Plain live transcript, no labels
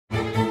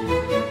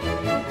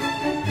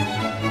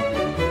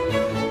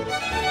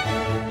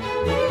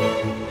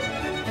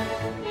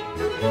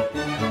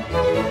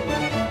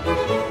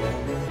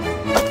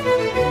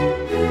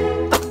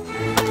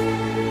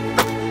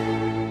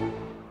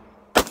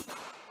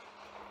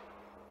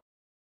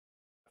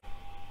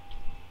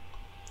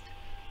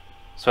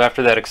So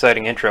after that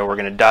exciting intro, we're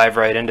going to dive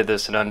right into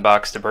this and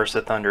unbox the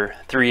Bersa Thunder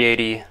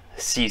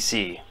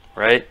 380cc,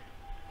 right?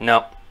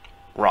 No,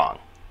 wrong.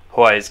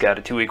 Hawaii's got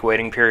a 2-week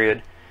waiting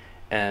period,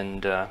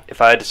 and if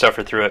I had to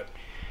suffer through it,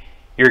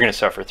 you're going to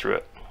suffer through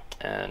it.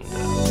 And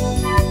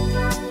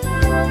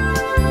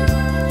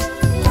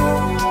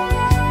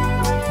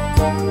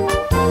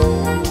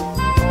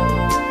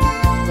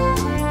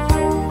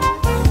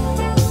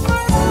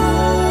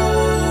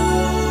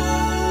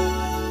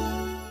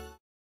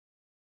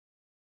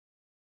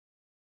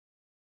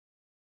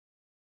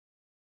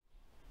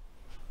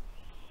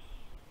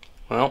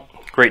well,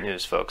 great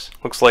news, folks.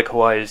 Looks like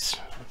Hawaii's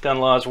gun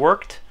laws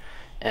worked,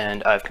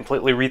 and I've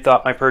completely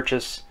rethought my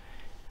purchase,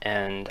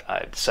 and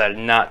I've decided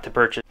not to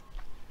purchase.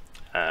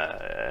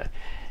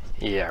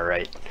 Yeah,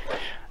 right.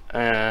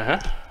 There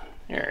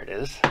it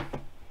is.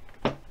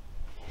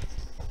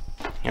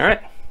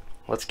 Alright,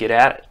 let's get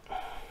at it.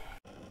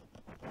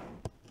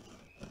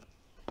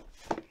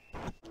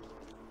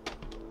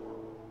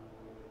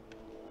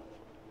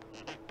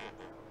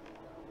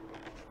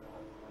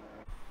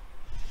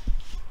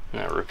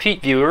 Now,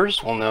 repeat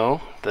viewers will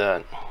know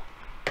that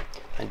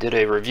I did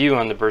a review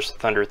on the Bersa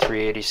Thunder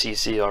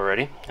 380cc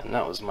already, and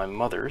that was my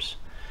mother's.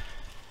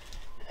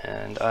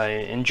 And I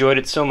enjoyed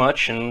it so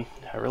much, and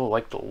I really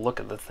liked the look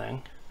of the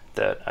thing,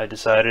 that I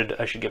decided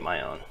I should get my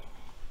own.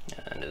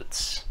 And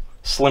it's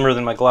slimmer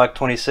than my Glock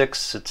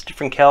 26, it's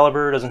different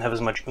caliber, doesn't have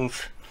as much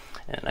oomph,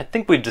 and I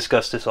think we've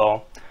discussed this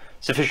all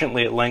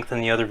sufficiently at length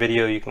in the other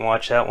video. You can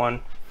watch that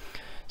one.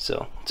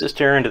 So let's just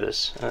tear into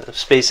this.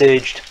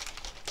 Space-aged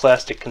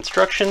plastic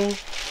construction.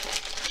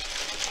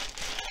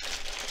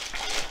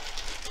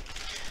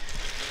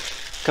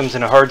 Comes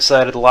in a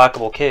hard-sided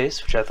lockable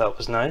case, which I thought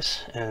was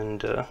nice,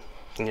 and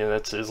you know,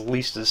 that's at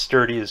least as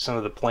sturdy as some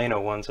of the Plano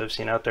ones I've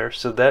seen out there.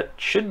 So that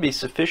should be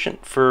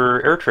sufficient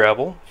for air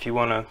travel if you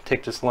want to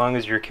take this along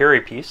as your carry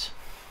piece.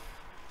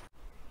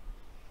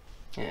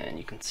 And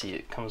you can see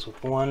it comes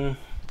with one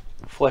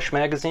flush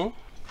magazine.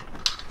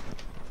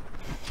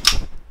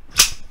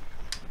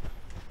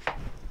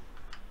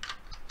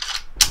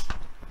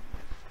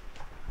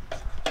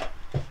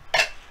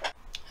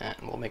 And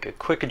we'll make a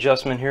quick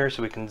adjustment here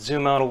so we can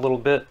zoom out a little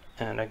bit,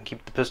 and I can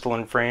keep the pistol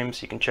in frame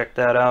so you can check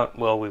that out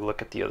while we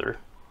look at the other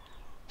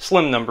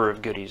slim number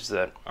of goodies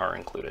that are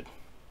included.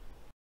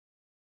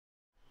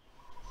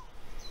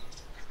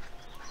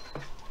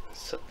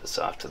 Set this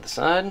off to the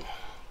side.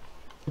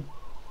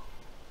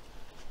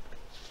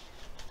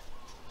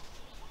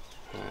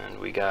 And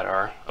we got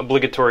our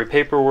obligatory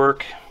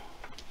paperwork,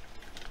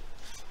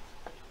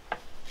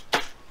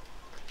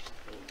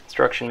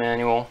 instruction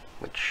manual,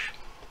 which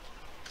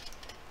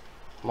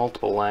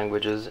multiple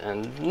languages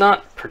and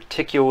not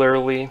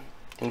particularly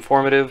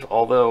informative,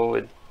 although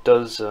it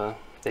does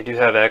they do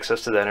have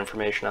access to that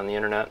information on the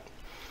internet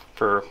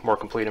for more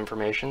complete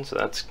information, so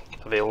that's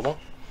available.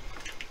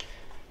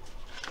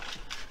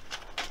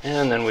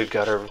 And then we've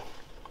got our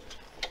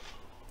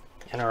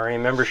NRA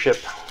membership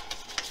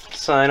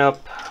sign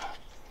up,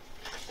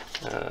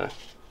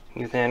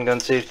 Youth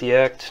Handgun Safety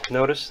Act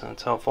notice,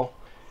 that's helpful.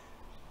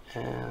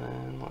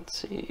 And let's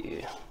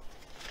see,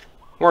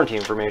 warranty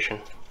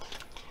information.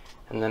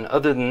 And then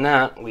other than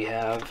that, we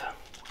have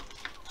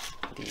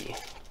the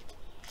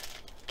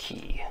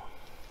key.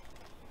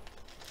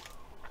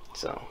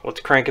 So let's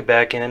crank it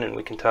back in and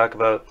we can talk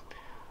about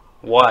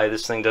why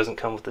this thing doesn't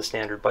come with the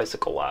standard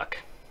bicycle lock.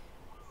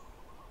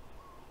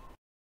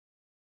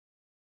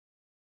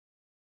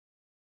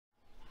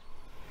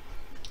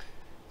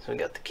 So we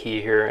got the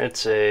key here.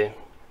 It's a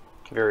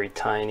very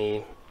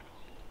tiny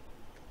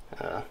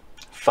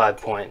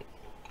 5-point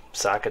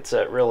socket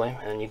set, really,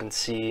 and you can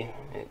see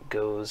it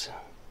goes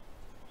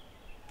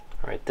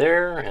right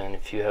there, and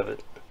if you have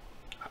it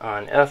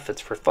on F, it's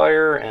for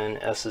fire, and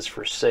S is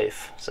for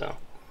safe. So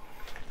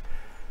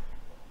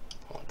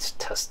let's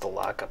test the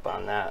lockup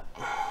on that.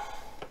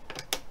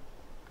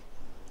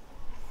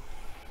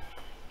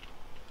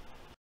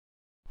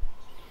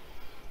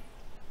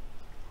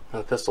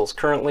 The pistol's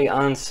currently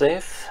on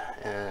safe,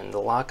 and the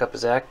lockup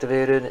is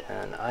activated,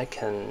 and I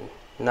can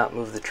not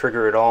move the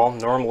trigger at all.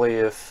 Normally,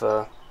 if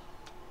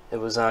it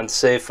was on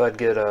safe, I'd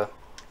get a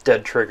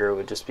dead trigger. It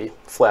would just be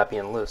flappy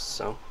and loose.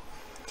 So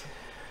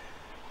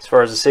as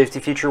far as the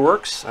safety feature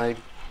works, I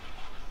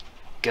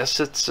guess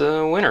it's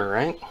a winner,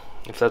 right?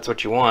 If that's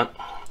what you want.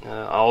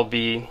 I'll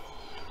be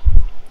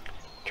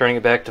turning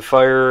it back to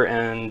fire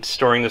and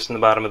storing this in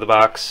the bottom of the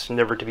box,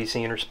 never to be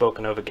seen or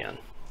spoken of again.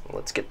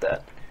 Let's get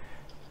that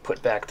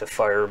put back to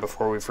fire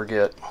before we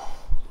forget.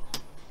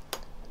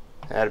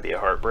 That'd be a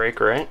heartbreak,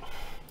 right?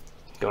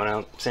 Going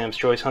out Sam's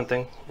Choice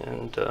hunting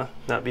and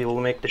not be able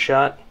to make the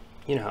shot.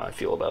 You know how I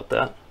feel about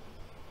that.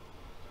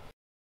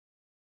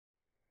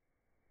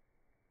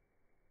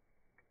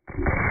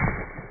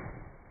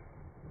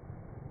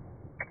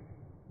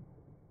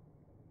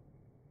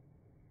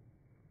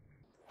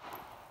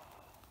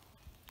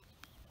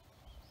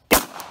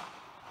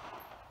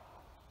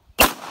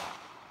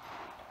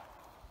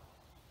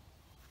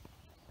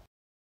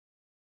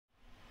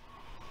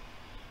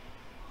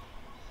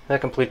 that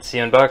completes the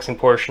unboxing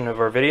portion of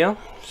our video.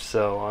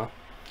 So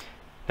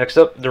next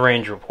up, the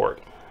range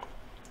report.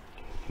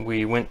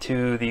 We went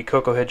to the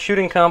Koko Head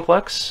Shooting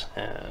Complex,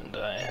 and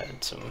I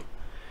had some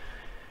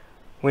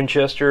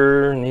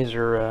Winchester, and these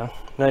are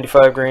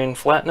 95 grain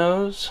flat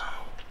nose.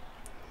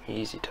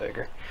 Easy,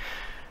 Tiger.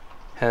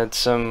 Had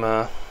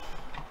some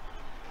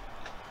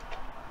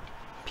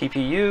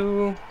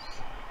PPU.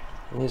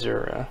 These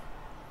are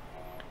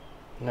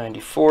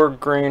 94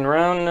 grain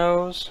round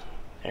nose.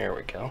 There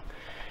we go.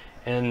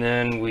 And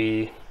then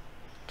we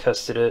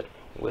tested it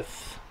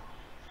with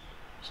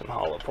some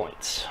hollow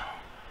points.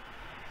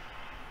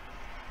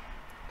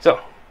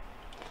 So,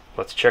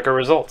 let's check our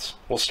results.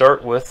 We'll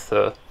start with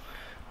a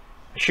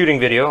shooting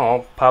video.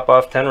 I'll pop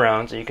off 10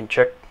 rounds and you can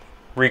check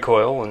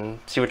recoil and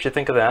see what you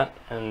think of that.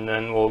 And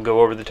then we'll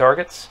go over the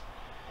targets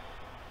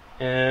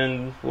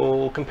and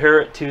we'll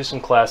compare it to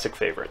some classic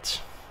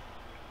favorites.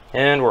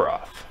 And we're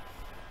off.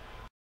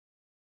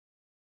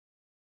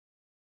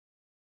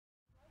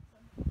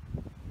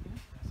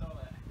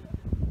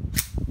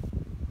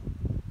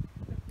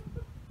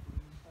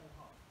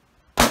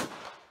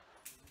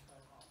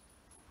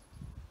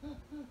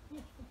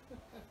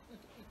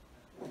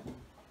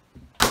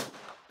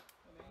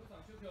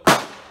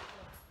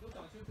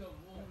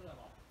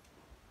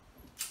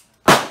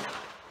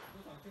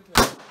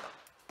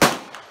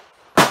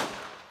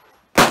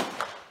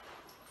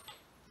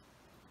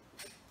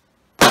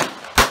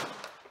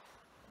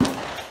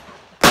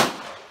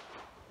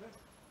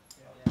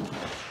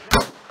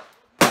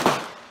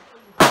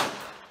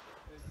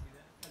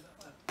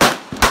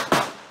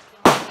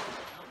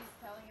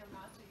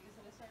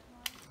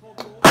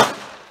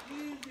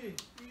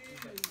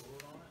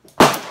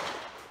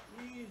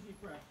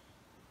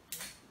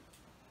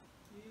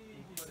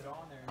 Put it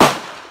on there.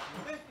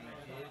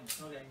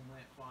 So they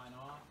went flying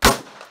off.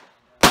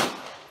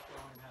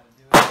 Showing how to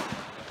do it.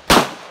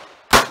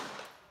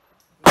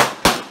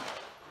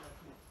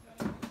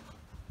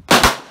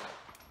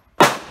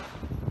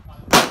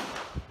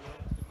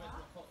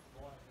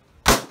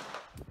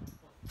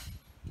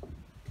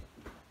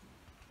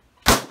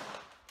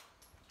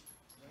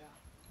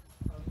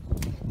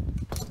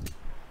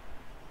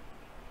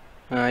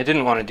 I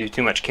didn't want to do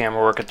too much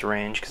camera work at the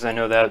range because I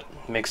know that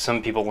makes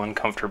some people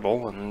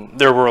uncomfortable, and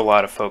there were a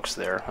lot of folks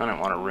there. I didn't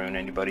want to ruin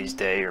anybody's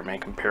day or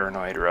make them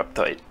paranoid or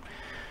uptight.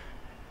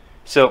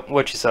 So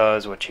what you saw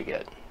is what you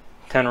get.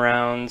 10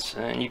 rounds,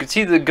 and you could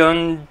see the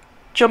gun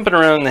jumping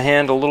around the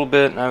hand a little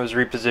bit, and I was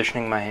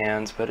repositioning my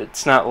hands, but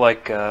it's not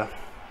like a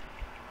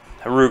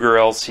Ruger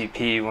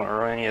LCP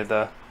or any of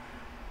the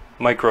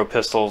micro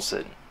pistols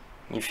that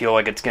you feel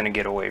like it's going to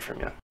get away from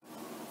you.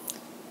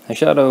 I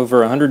shot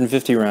over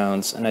 150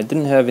 rounds, and I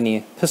didn't have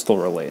any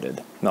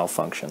pistol-related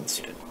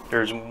malfunctions.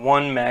 There's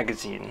one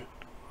magazine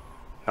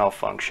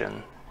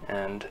malfunction,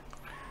 and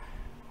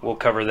we'll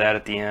cover that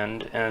at the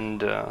end,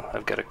 and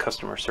I've got a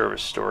customer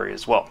service story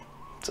as well.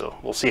 So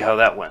we'll see how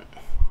that went.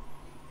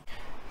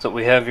 So what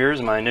we have here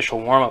is my initial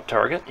warm-up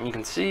target, and you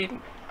can see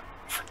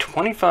for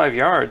 25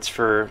 yards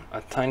for a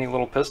tiny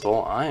little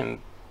pistol, I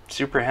am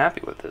super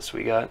happy with this.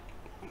 We got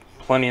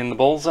plenty in the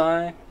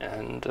bullseye,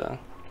 and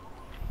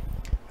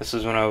this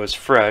is when I was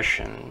fresh,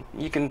 and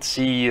you can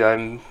see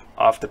I'm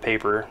off the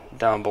paper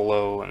down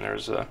below, and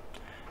there's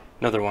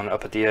another one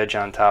up at the edge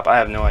on top. I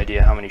have no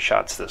idea how many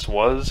shots this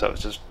was. I was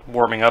just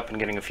warming up and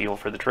getting a feel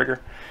for the trigger.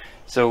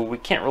 So we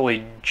can't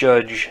really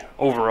judge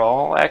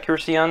overall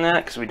accuracy on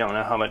that because we don't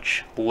know how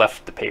much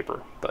left the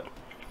paper. But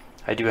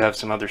I do have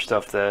some other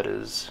stuff that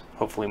is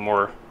hopefully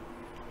more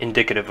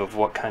indicative of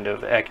what kind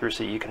of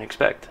accuracy you can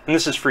expect. And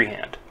this is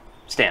freehand,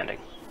 standing.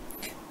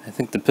 I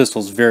think the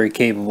pistol's very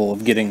capable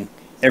of getting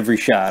every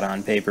shot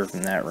on paper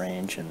from that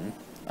range, and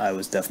I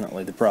was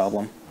definitely the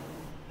problem.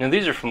 Now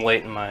these are from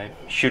late in my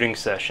shooting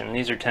session.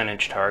 These are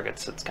 10-inch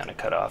targets that's kind of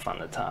cut off on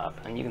the top,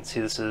 and you can see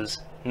this is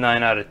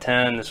 9 out of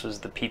 10. This was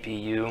the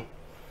PPU,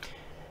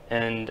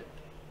 and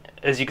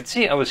as you can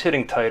see, I was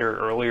hitting tighter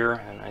earlier,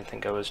 and I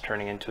think I was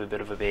turning into a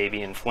bit of a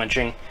baby and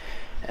flinching.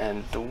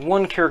 And the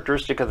one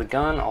characteristic of the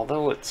gun,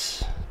 although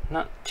it's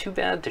not too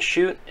bad to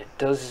shoot, it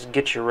does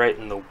get you right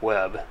in the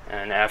web,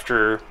 and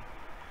after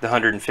the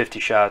 150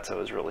 shots, I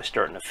was really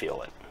starting to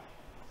feel it.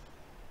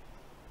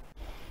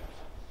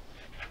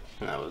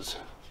 And I was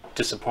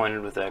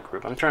disappointed with that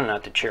group. I'm trying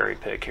not to cherry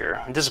pick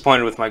here. I'm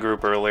disappointed with my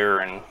group earlier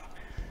and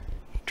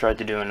tried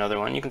to do another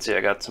one. You can see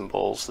I got some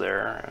bulls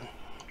there and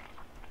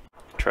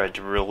tried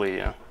to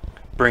really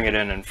bring it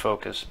in and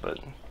focus, but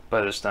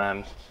by this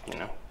time, you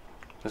know,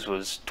 this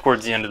was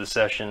towards the end of the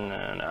session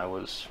and I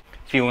was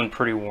feeling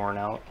pretty worn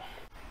out.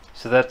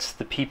 So that's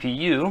the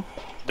PPU,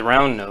 the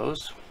round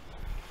nose.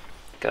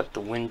 Got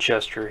the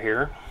Winchester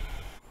here.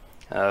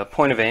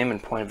 Point of aim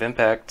and point of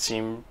impact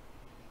seem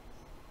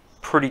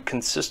pretty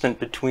consistent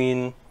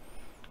between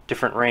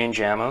different range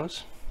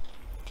ammos.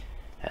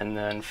 And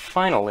then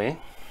finally,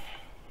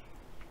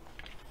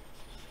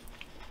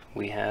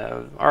 we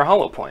have our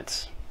hollow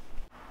points.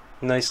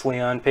 Nicely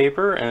on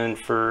paper and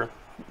for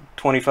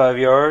 25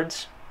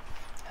 yards.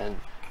 And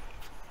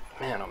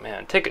man, oh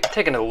man,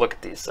 taking a look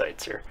at these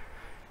sights here.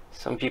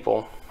 Some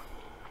people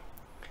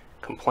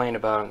complain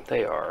about them.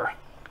 They are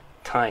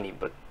tiny,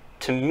 but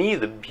to me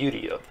the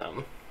beauty of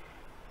them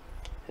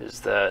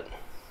is that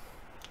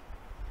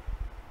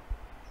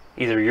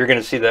either you're going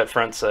to see that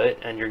front sight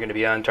and you're going to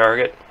be on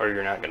target, or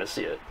you're not going to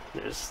see it.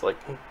 There's like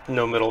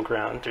no middle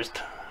ground. There's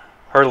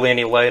hardly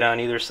any light on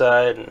either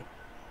side, and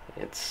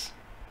it's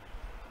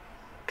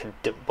could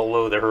dip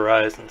below the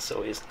horizon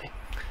so easily.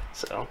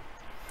 So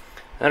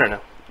I don't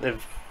know.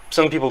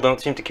 Some people don't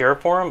seem to care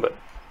for them, but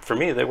for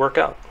me they work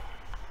out.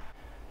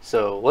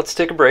 So let's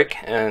take a break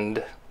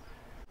and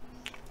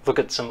look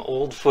at some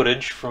old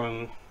footage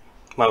from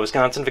my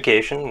Wisconsin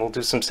vacation. We'll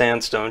do some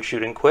sandstone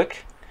shooting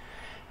quick,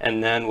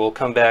 and then we'll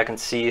come back and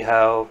see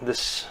how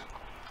this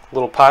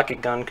little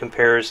pocket gun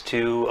compares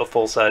to a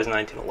full-size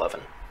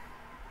 1911.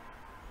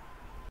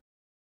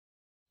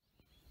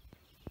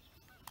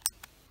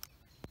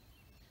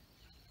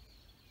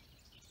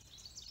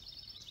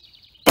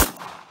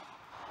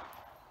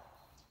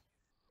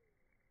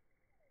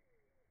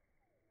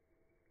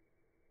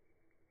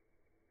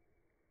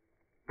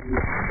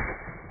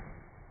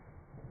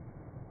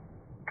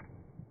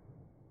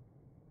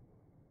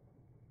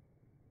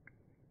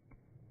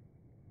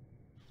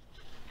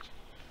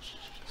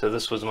 So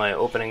this was my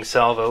opening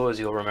salvo, as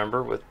you'll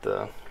remember, with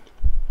the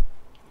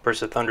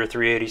Bersa Thunder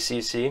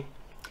 380cc.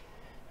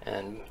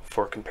 And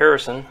for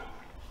comparison,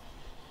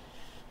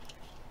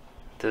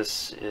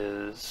 this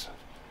is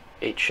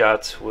 8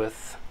 shots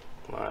with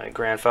my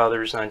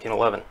grandfather's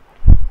 1911.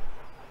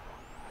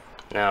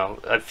 Now,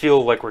 I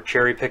feel like we're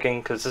cherry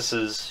picking because this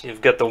is,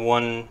 you've got the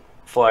one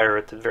flyer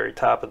at the very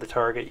top of the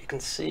target. You can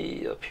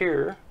see up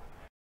here.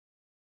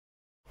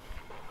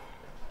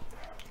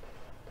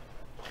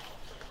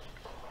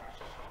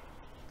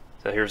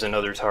 So here's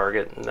another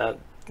target, and that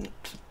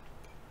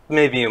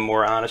may be a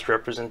more honest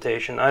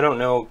representation. I don't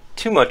know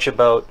too much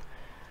about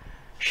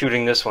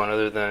shooting this one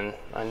other than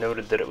I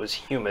noted that it was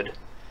humid,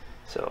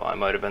 so I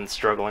might have been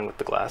struggling with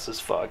the glasses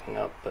fogging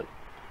up, but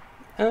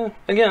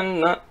again,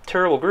 not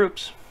terrible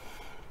groups.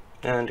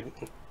 And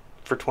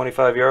for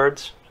 25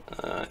 yards,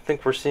 I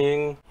think we're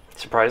seeing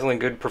surprisingly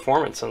good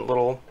performance on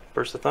little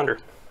Bersa Thunder.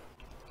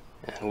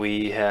 And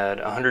we had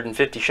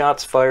 150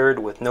 shots fired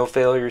with no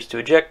failures to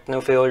eject,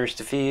 no failures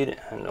to feed,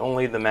 and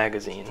only the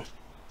magazine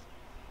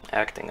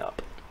acting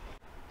up.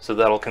 So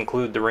that'll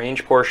conclude the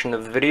range portion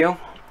of the video.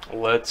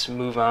 Let's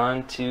move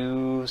on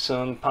to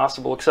some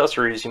possible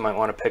accessories you might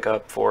want to pick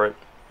up for it,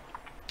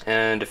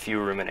 and a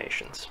few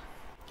ruminations.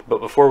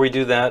 But before we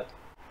do that,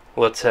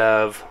 let's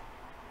have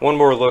one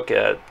more look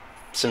at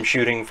some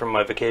shooting from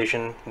my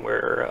vacation,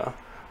 where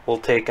we'll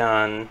take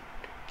on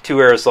 2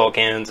 aerosol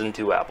cans and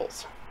 2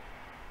 apples.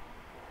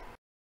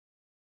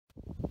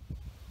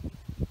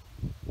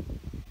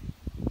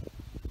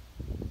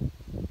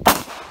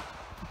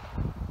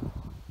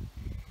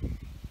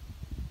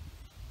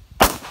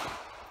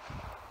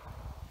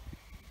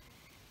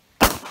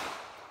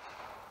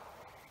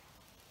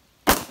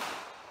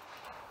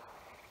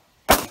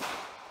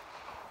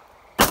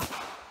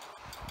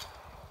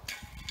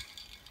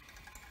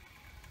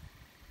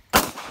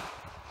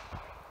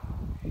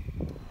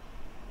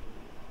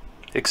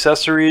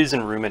 Accessories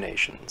and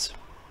ruminations.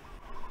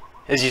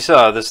 As you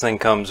saw, this thing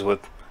comes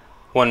with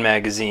 1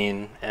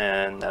 magazine,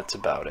 and that's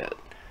about it.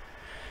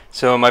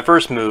 So my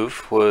first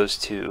move was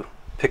to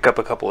pick up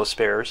a couple of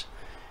spares,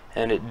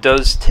 and it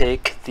does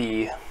take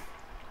the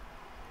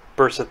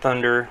Bersa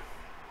Thunder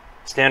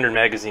standard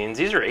magazines.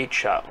 These are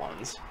 8-shot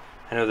ones.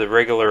 I know the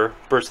regular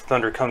Bersa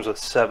Thunder comes with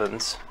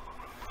 7s,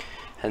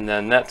 and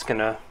then that's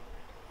gonna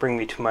bring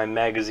me to my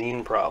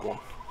magazine problem.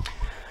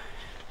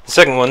 The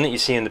second one that you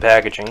see in the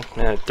packaging,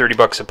 30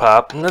 bucks a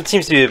pop, and that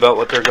seems to be about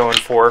what they're going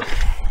for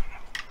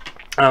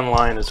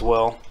online as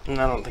well. And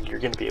I don't think you're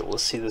going to be able to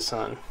see this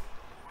on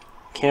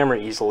camera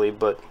easily,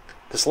 but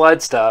the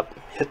slide stop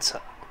hits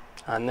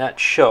on that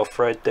shelf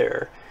right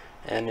there,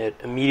 and it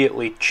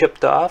immediately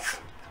chipped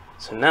off.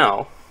 So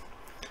now,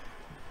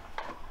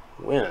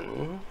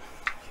 when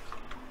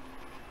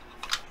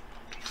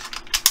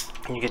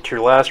you get to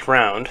your last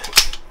round,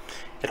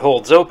 it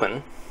holds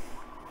open,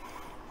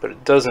 but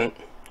it doesn't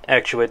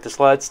actuate the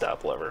slide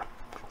stop lever.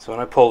 So when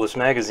I pull this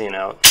magazine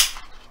out,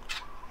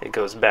 it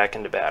goes back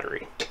into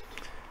battery.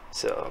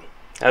 So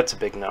that's a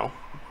big no.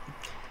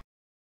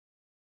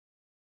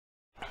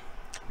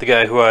 The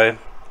guy who I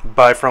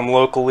buy from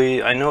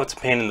locally, I know it's a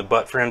pain in the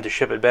butt for him to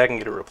ship it back and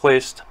get it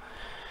replaced.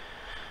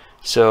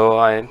 So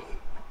I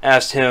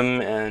asked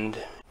him, and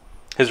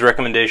his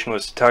recommendation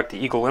was to talk to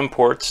Eagle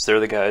Imports. They're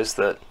the guys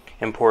that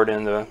import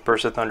in the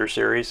Bersa Thunder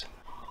series.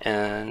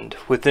 And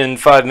within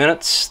 5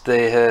 minutes,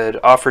 they had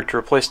offered to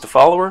replace the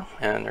follower,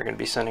 and they're going to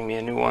be sending me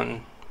a new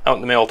one out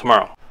in the mail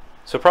tomorrow.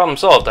 So problem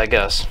solved, I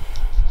guess.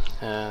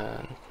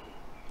 And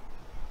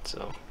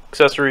so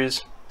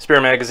accessories,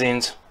 spare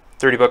magazines,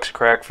 30 bucks a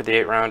crack for the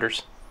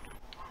 8-rounders.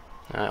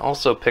 I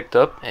also picked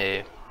up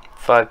a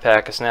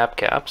 5-pack of snap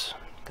caps,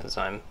 because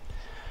I'm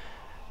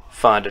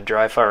fond of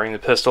dry firing the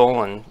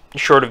pistol, and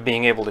short of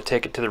being able to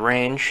take it to the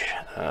range,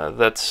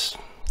 that's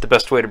the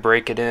best way to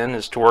break it in,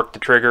 is to work the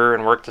trigger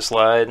and work the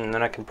slide, and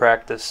then I can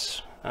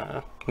practice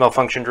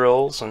malfunction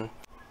drills and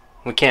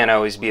we can't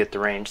always be at the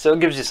range, so it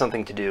gives you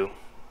something to do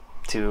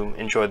to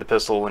enjoy the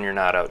pistol when you're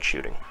not out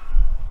shooting.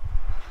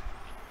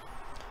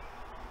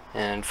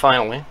 And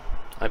finally,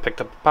 I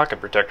picked up a pocket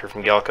protector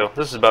from Galco.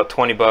 This is about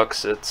 20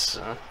 bucks. It's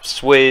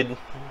suede.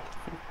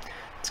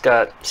 It's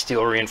got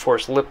steel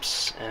reinforced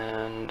lips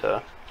and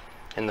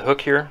in the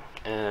hook here,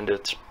 and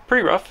it's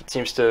pretty rough. It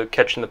seems to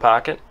catch in the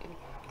pocket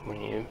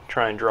when you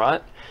try and draw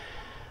it.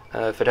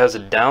 If it has a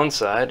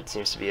downside, it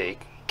seems to be a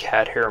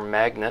cat hair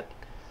magnet,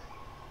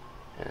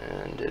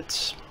 and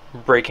it's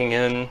breaking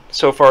in.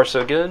 So far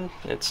so good.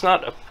 It's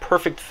not a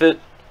perfect fit.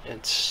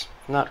 It's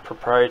not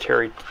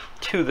proprietary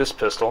to this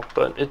pistol,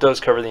 but it does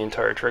cover the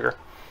entire trigger,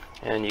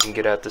 and you can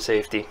get at the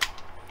safety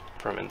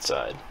from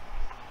inside.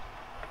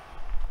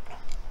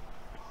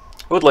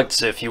 I would like to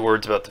say a few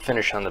words about the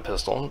finish on the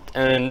pistol,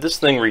 and this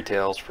thing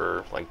retails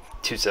for like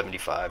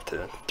 $275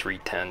 to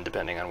 $310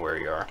 depending on where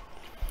you are.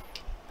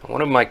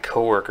 One of my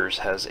coworkers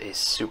has a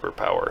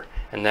superpower,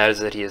 and that is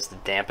that he has the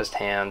dampest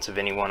hands of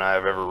anyone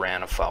I've ever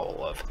ran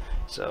afoul of.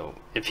 So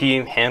if he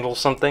handles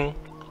something,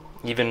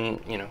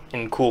 even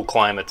in cool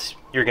climates,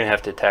 you're gonna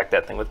have to attack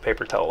that thing with a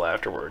paper towel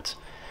afterwards.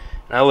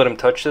 And I let him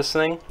touch this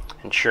thing,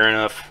 and sure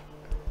enough,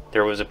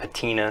 there was a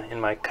patina in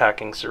my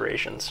cocking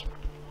serrations.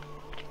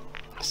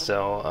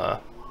 So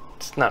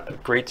it's not a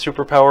great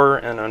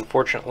superpower, and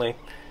unfortunately,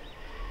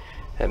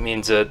 that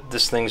means that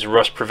this thing's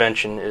rust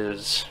prevention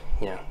is,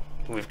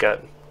 we've got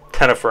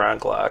Tenifer on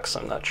Glocks.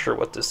 I'm not sure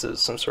what this is,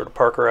 some sort of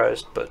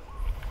Parkerized, but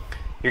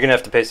you're gonna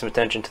have to pay some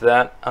attention to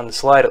that. On the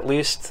slide, at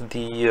least,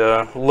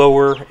 the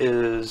lower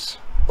is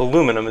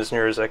aluminum, as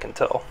near as I can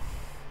tell.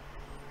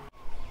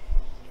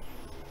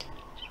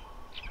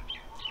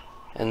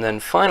 And then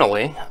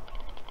finally,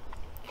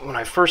 when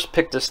I first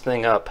picked this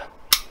thing up,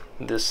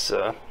 this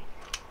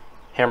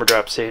hammer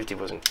drop safety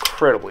was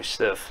incredibly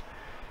stiff,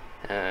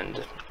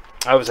 and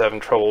I was having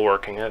trouble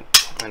working it,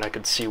 and I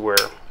could see where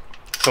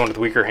someone with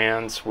weaker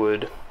hands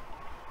would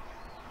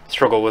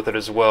struggle with it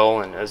as well.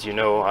 And as you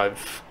know,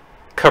 I've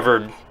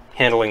covered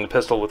handling the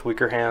pistol with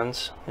weaker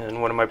hands in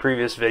one of my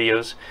previous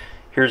videos.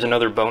 Here's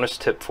another bonus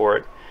tip for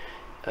it.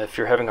 If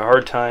you're having a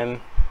hard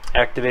time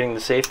activating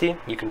the safety,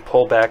 you can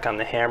pull back on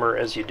the hammer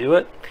as you do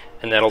it,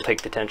 and that'll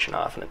take the tension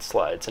off, and it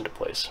slides into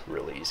place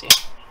really easy.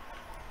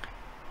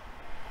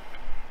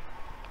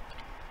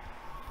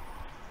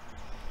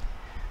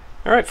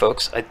 Alright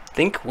folks, I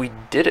think we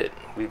did it.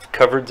 We've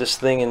covered this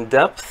thing in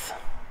depth.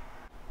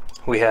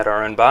 We had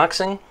our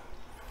unboxing.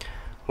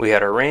 We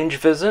had our range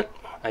visit.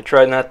 I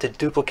tried not to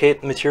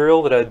duplicate the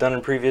material that I'd done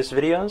in previous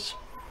videos.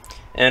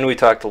 And we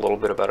talked a little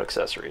bit about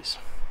accessories.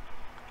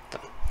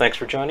 So, thanks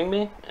for joining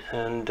me,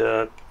 and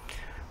we're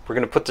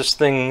going to put this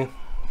thing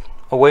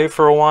away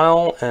for a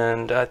while,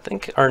 and I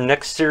think our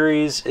next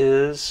series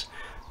is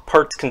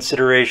parts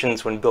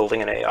considerations when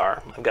building an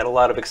AR. I've got a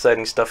lot of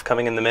exciting stuff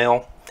coming in the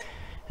mail.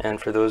 And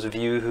for those of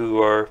you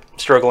who are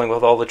struggling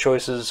with all the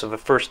choices of a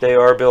first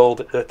AR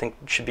build, I think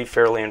it should be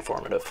fairly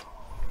informative.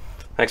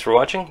 Thanks for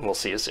watching. We'll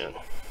see you soon.